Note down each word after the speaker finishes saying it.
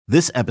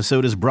This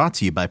episode is brought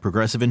to you by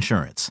Progressive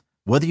Insurance.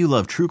 Whether you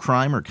love true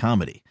crime or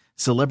comedy,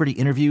 celebrity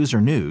interviews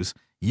or news,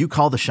 you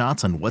call the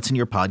shots on what's in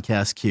your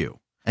podcast queue.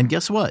 And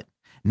guess what?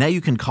 Now you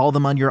can call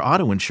them on your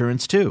auto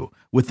insurance too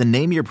with the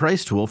Name Your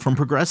Price tool from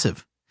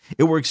Progressive.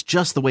 It works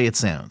just the way it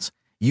sounds.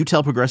 You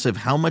tell Progressive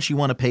how much you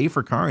want to pay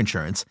for car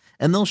insurance,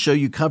 and they'll show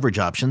you coverage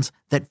options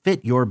that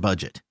fit your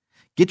budget.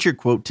 Get your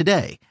quote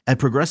today at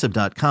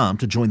Progressive.com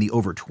to join the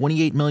over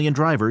 28 million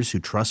drivers who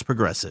trust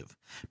Progressive.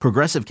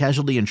 Progressive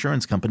Casualty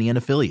Insurance Company and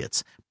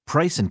Affiliates.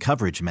 Price and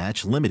coverage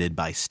match limited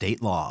by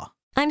state law.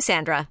 I'm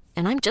Sandra,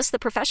 and I'm just the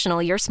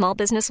professional your small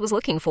business was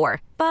looking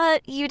for.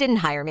 But you didn't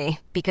hire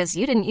me because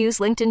you didn't use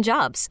LinkedIn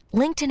Jobs.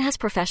 LinkedIn has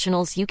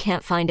professionals you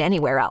can't find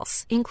anywhere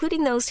else,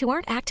 including those who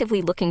aren't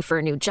actively looking for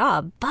a new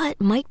job, but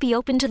might be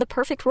open to the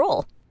perfect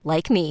role,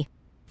 like me.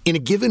 In a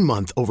given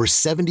month, over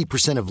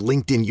 70% of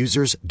LinkedIn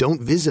users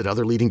don't visit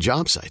other leading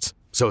job sites.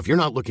 So if you're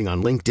not looking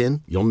on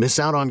LinkedIn, you'll miss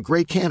out on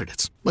great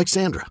candidates like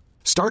Sandra.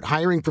 Start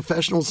hiring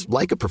professionals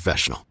like a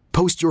professional.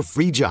 Post your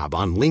free job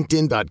on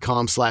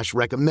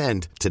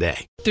linkedin.com/recommend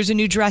today. There's a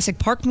new Jurassic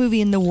Park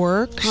movie in the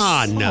works.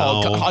 Oh,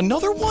 no. Oh,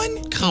 another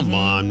one? Come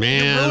on,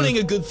 man. You're ruining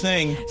a good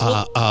thing.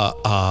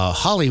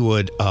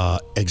 Hollywood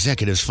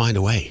executives find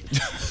a way.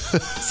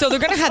 So they're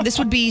going to have, this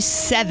would be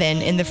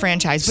 7 in the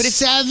franchise. But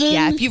 7?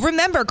 Yeah, if you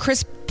remember,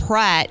 Chris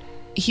Pratt,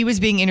 he was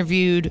being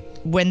interviewed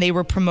when they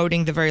were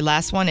promoting the very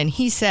last one, and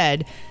he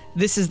said,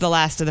 this is the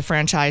last of the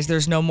franchise.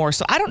 There's no more.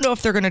 So I don't know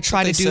if they're going to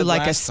try to do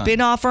like a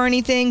spin-off or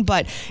anything,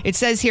 but it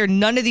says here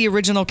none of the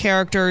original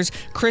characters,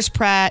 Chris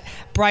Pratt,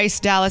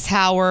 Bryce Dallas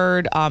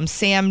Howard,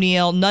 Sam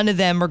Neill, none of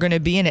them are going to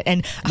be in it.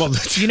 And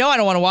you know I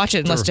don't want to watch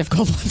it unless Jeff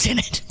Goldblum's in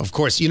it. Of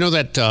course. You know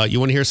that, you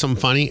want to hear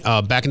something funny?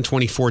 Back in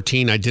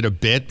 2014, I did a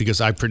bit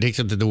because I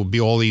predicted that there would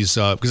be all these,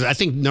 because I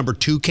think number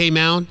 2 came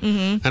out,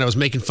 and I was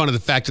making fun of the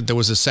fact that there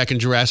was a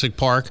second Jurassic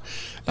Park.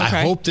 Okay.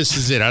 I hope this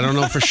is it. I don't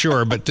know for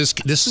sure, but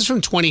this is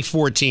from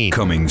 2014.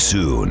 Coming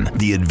soon,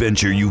 the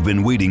adventure you've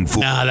been waiting for.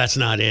 No, that's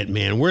not it,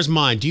 man. Where's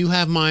mine? Do you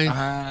have mine?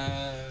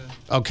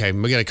 Okay,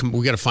 we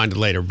gotta find it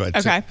later. But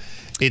okay,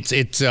 it's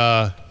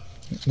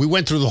we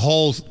went through the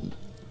whole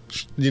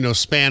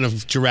span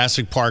of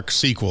Jurassic Park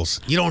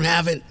sequels. You don't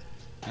have it?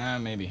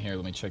 Maybe here.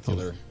 Let me check the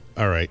other.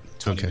 All right.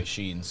 20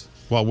 machines.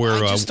 Well,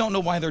 I just don't know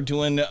why they're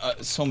doing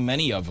so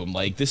many of them.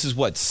 Like this is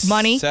what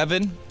money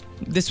 7.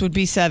 This would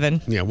be 7.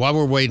 Yeah, while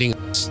we're waiting,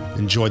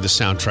 enjoy the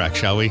soundtrack,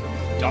 shall we?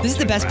 This is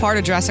the best part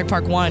of Jurassic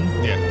Park 1.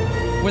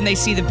 Yeah. When they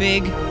see the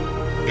big...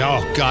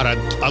 Oh, God, I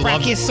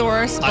love...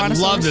 Brachiosaurus. I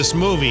love this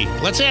movie.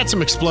 Let's add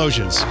some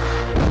explosions. What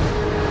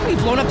are you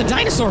blowing up the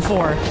dinosaur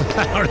for?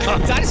 I don't know.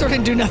 The dinosaur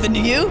didn't do nothing to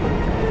you.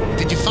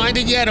 Did you find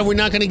it yet? Are we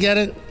not going to get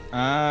it? Here,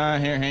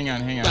 hang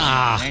on. Hang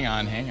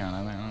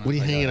on. What are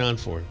you hanging on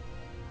for?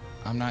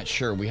 I'm not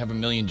sure. We have a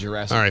million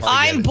Jurassic Park.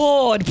 I'm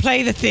bored.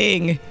 Play the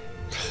thing.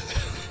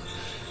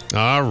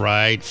 All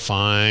right,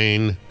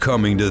 fine.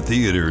 Coming to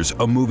theaters,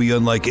 a movie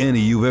unlike any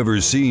you've ever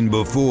seen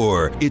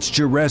before. It's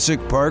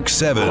Jurassic Park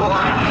 7. Run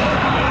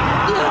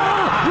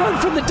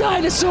from the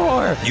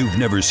dinosaur! You've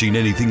never seen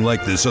anything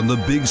like this on the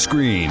big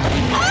screen.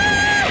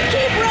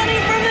 Keep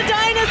running from the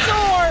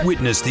dinosaur!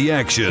 Witness the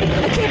action.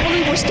 I can't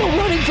believe we're still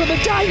running from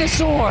a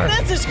dinosaur!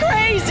 This is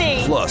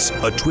crazy! Plus,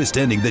 a twist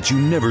ending that you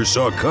never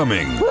saw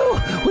coming. Woo!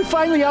 We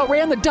finally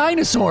outran the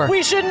dinosaur!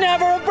 We should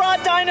never have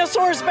brought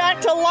dinosaurs back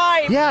to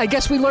life! Yeah, I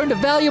guess we learned a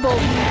valuable...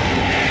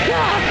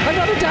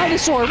 another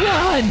dinosaur,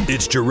 run!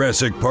 It's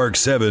Jurassic Park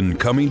 7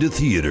 coming to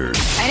theaters.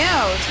 I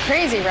know, it's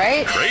crazy,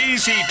 right?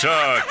 Crazy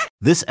talk!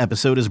 This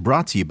episode is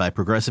brought to you by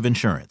Progressive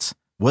Insurance.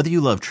 Whether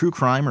you love true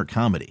crime or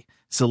comedy,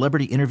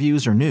 celebrity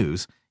interviews or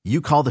news,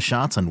 you call the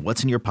shots on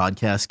what's in your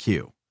podcast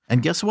queue.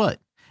 And guess what?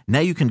 Now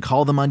you can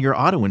call them on your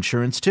auto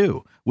insurance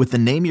too with the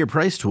Name Your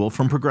Price tool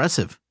from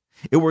Progressive.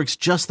 It works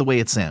just the way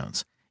it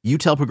sounds. You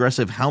tell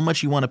Progressive how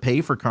much you want to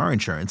pay for car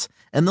insurance,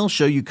 and they'll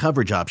show you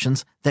coverage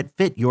options that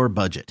fit your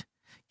budget.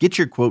 Get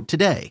your quote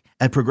today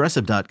at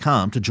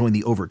Progressive.com to join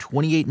the over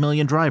 28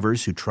 million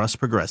drivers who trust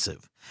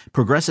Progressive.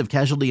 Progressive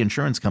Casualty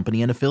Insurance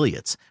Company and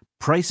Affiliates.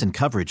 Price and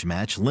coverage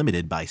match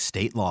limited by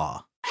state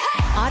law.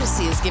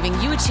 Odyssey is giving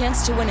you a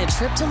chance to win a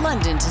trip to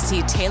London to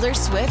see Taylor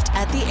Swift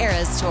at the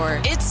Eras Tour.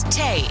 It's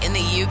Tay in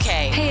the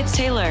UK. Hey, it's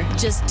Taylor.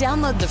 Just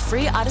download the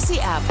free Odyssey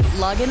app,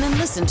 log in and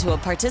listen to a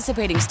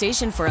participating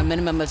station for a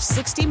minimum of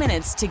 60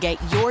 minutes to get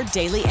your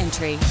daily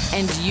entry.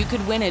 And you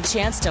could win a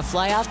chance to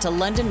fly off to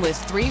London with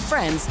 3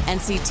 friends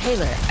and see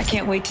Taylor. I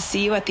can't wait to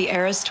see you at the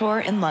Eras Tour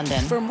in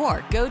London. For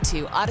more, go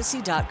to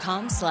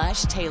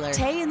odyssey.com/Taylor.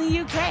 Tay in the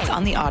UK. It's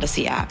on the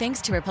Odyssey app.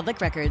 Thanks to Republic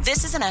Records.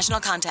 This is a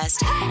national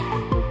contest.